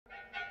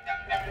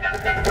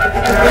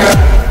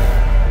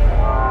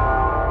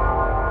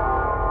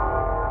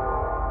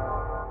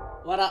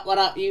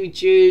up,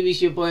 YouTube?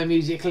 It's your boy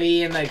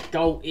MUSICLEE, and the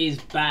GOAT is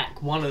back.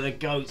 One of the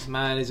GOATs,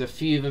 man. There's a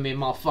few of them in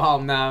my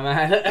farm now,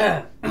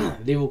 man.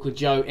 Lyrical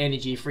Joe,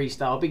 Energy,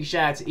 Freestyle. Big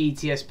shout out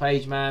to ETS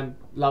page, man.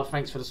 Love,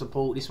 thanks for the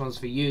support. This one's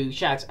for you.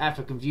 Shout out to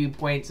African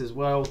Viewpoints as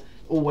well.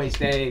 Always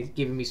there,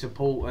 giving me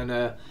support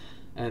and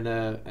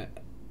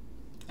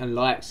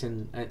likes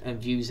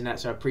and views and that,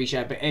 so I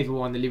appreciate it. But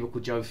everyone, the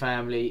Lyrical Joe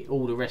family,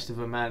 all the rest of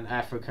them, man,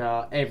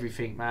 Africa,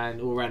 everything,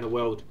 man, all around the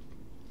world.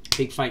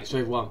 Big thanks to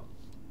everyone.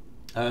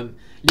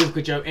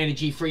 Lyrical Joe,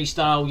 Energy,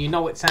 Freestyle. You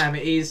know what time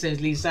it is.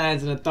 Essentially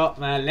Sounds in the dot,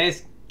 man.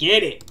 Let's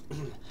get it.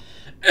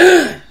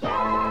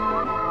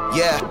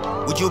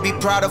 Yeah, would you be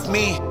proud of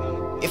me?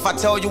 If I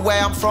tell you where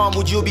I'm from,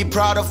 would you be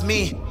proud of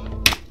me?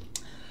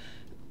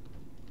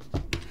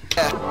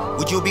 Yeah,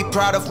 would you be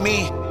proud of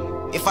me?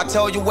 If I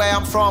tell you where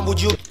I'm from, would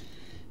you?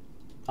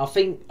 I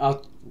think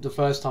the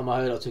first time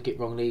I heard, I took it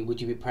wrongly. Would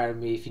you be proud of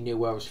me if you knew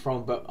where I was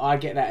from? But I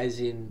get that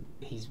as in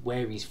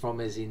where he's from,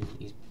 as in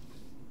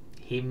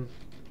him,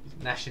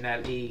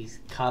 nationality, his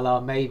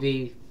colour,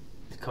 maybe,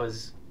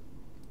 because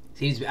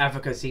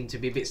Africa seems to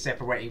be a bit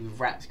separated with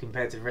raps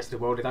compared to the rest of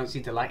the world. They don't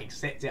seem to like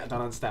accept it. I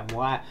don't understand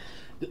why.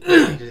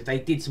 Because if they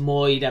did some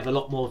more, you'd have a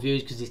lot more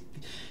views, because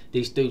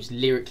this dude's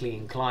lyrically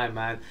inclined,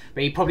 man.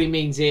 But he probably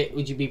means it.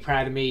 Would you be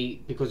proud of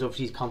me? Because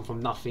obviously he's come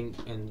from nothing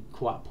and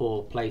quite a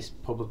poor place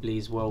probably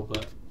as well.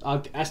 But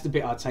that's the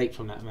bit I take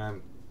from that,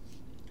 man.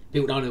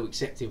 People don't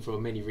accept him for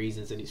many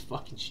reasons, and it's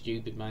fucking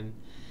stupid, man.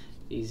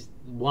 He's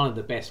one of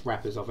the best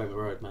rappers I've ever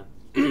heard, man.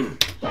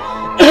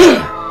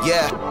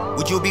 Yeah,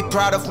 would you be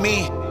proud of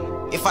me?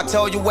 If I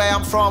tell you where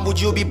I'm from, would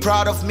you be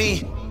proud of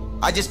me?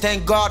 I just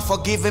thank God for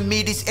giving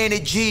me this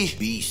energy.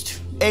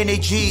 Beast.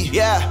 Energy,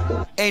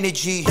 yeah,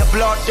 energy. The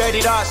blood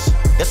dirtied us,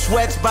 the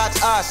sweat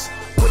spots us.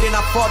 Putting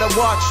up for the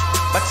watch,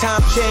 but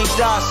time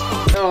changed us.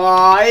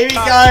 Oh, here he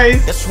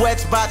goes. The sweat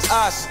spots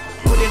us.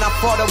 Putting up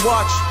for the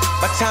watch,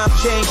 but time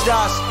changed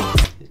us.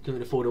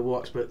 Couldn't afford to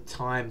watch, but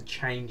time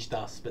changed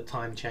us. But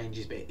time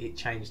changes, but it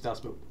changed us.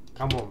 But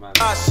come on, man.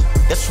 Us,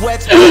 the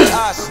sweat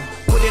us,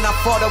 putting up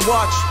for the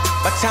watch,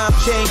 but time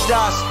changed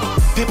us.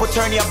 People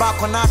turn their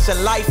back on us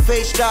and life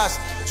faced us.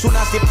 Soon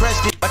as they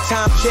pressed it, but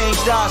time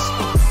changed us.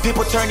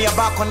 People turn their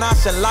back on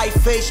us and life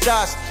faced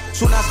us.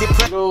 Soon as they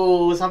pressed.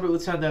 Oh, some people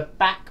turn their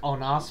back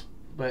on us,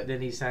 but then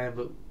he's saying,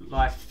 but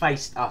life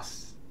faced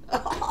us.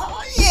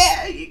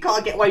 Yeah, you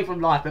can't get away from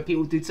life, but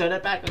people do turn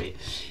their back on it.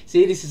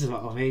 See, this is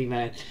what I mean,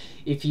 man.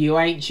 If you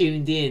ain't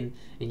tuned in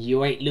and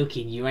you ain't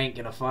looking, you ain't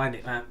gonna find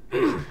it, man.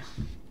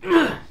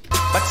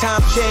 But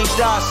time changed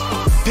us.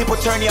 People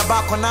turn their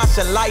back on us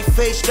and life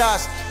faced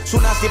us.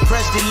 Soon as they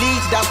press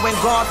delete, that's when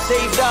God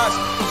saved us.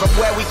 From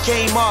where we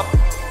came up,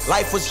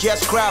 life was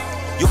just crap.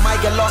 You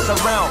might get lost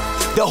around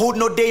the hood,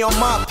 no day on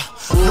map.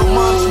 No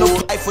moms, no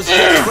life was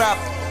just crap.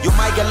 You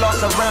might get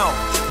lost around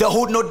the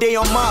hood, no day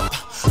on map.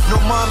 No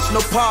moms, no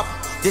pop.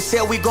 They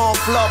said we gon'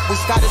 flop. We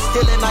started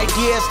stealing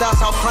ideas. That's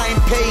how crime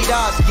paid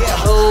us. Yeah,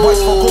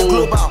 boys for go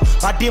global.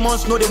 Our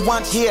demons know they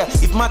want here.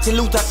 If Martin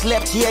Luther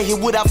slept here, he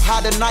would have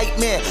had a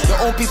nightmare. The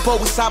own people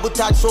we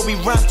sabotage, so we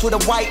ran to the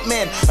white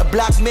man. A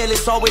blackmail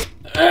is always.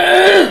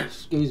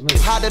 Excuse me.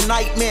 Had a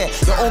nightmare.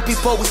 The own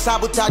people we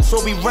sabotage,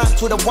 so we ran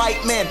to the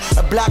white man.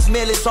 A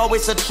blackmail is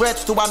always a threat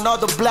to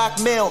another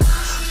blackmail.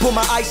 Put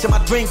my ice in my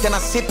drink, then I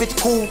sip it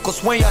cool. Cause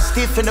when you're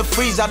stiff in the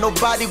freezer,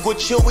 nobody go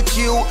chill with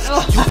you.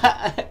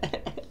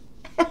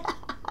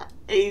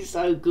 He's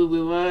so good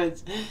with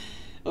words.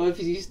 Or if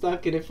you're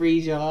stuck in a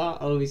freezer,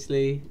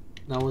 obviously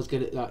no one's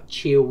gonna like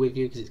chill with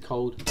you because it's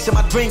cold. Sip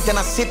my drink, then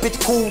I sip it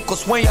cool.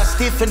 Cause when you're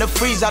stiff in the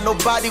freezer,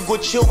 nobody go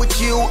chill with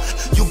you.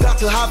 You got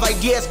to have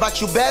ideas, but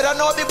you better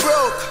not be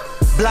broke.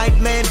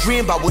 Blind man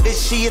dream, but would they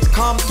see it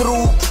come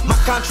through? My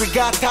country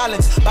got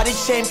talents, but this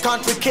same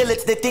country kill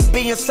it. They think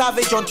being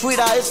savage on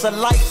Twitter is a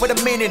life for the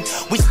meaning.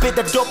 We spit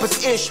the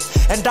dopest ish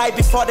and die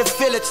before they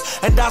feel it.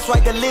 And that's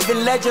why the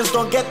living legends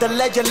don't get the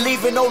legend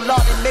leaving. Oh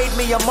Lord, it made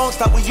me a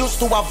monster. We used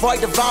to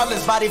avoid the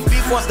violence, but if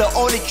beef was the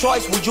only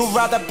choice, would you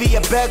rather be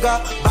a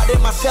beggar? But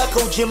in my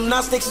circle,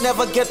 gymnastics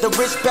never get the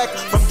respect.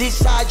 From this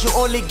side, you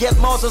only get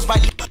monsters by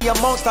living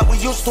a monster. We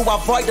used to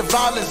avoid the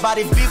violence, but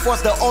if beef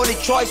was the only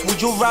choice,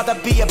 would you rather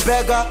be a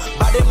beggar?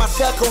 But in my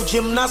circle,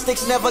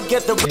 gymnastics never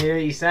get the. Here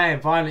he's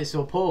saying violence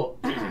or poor,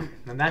 and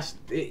that's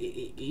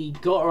you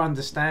got to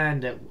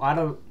understand that I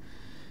don't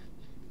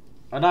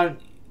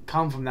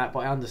come from that,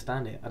 but I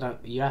understand it.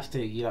 You have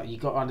to. You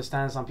got to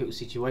understand some people's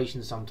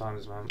situations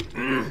sometimes, man.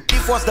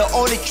 If was the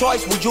only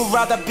choice, would you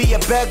rather be a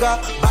beggar?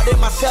 But in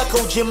my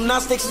circle,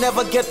 gymnastics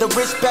never get the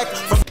respect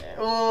from.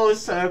 Oh,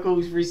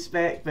 circles,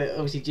 respect, but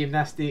obviously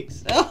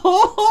gymnastics.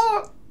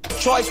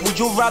 Choice, would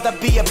you rather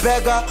be a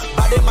beggar?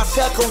 But in my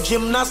circle,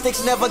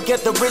 gymnastics never get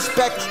the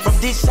respect. From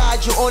this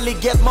side, you only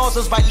get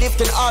monsters by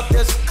lifting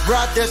others.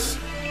 Brothers,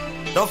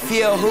 don't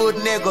fear a hood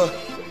nigga.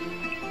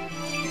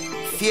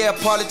 Fear a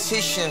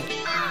politician.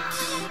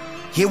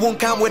 He won't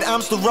come with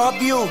arms to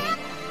rob you,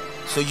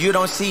 so you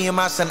don't see him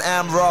as an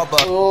armed robber.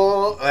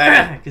 Oh,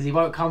 because he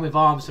won't come with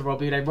arms to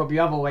rob you. They rob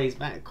you other ways,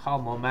 man.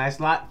 Come on, man. It's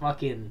like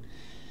fucking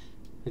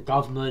the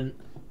government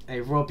They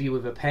rob you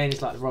with a pen.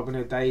 It's like the Robin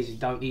Hood days. You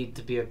don't need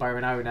to be a bow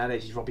and arrow now. They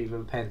just rob you with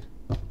a pen.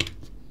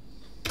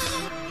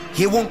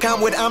 He won't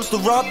come with arms to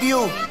rob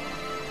you,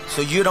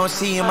 so you don't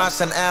see him as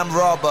an armed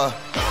robber.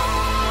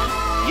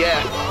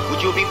 Yeah,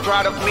 would you be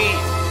proud of me?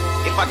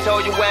 If I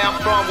tell you where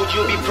I'm from, would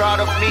you be proud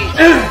of me?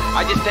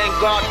 I just thank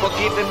God for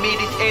giving me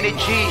this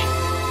energy.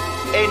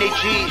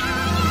 Energy.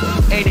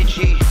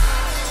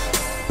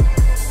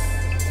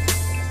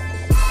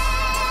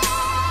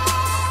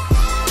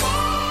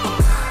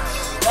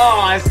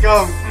 Oh, it's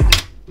gone.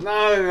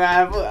 No,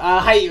 man.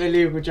 I hate when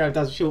Lyrical Joe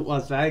does short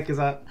ones, man, because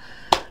but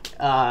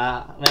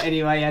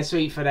anyway, yeah,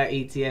 sweet for that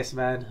ETS,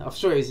 man. I'm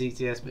sure it was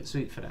ETS, but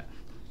sweet for that.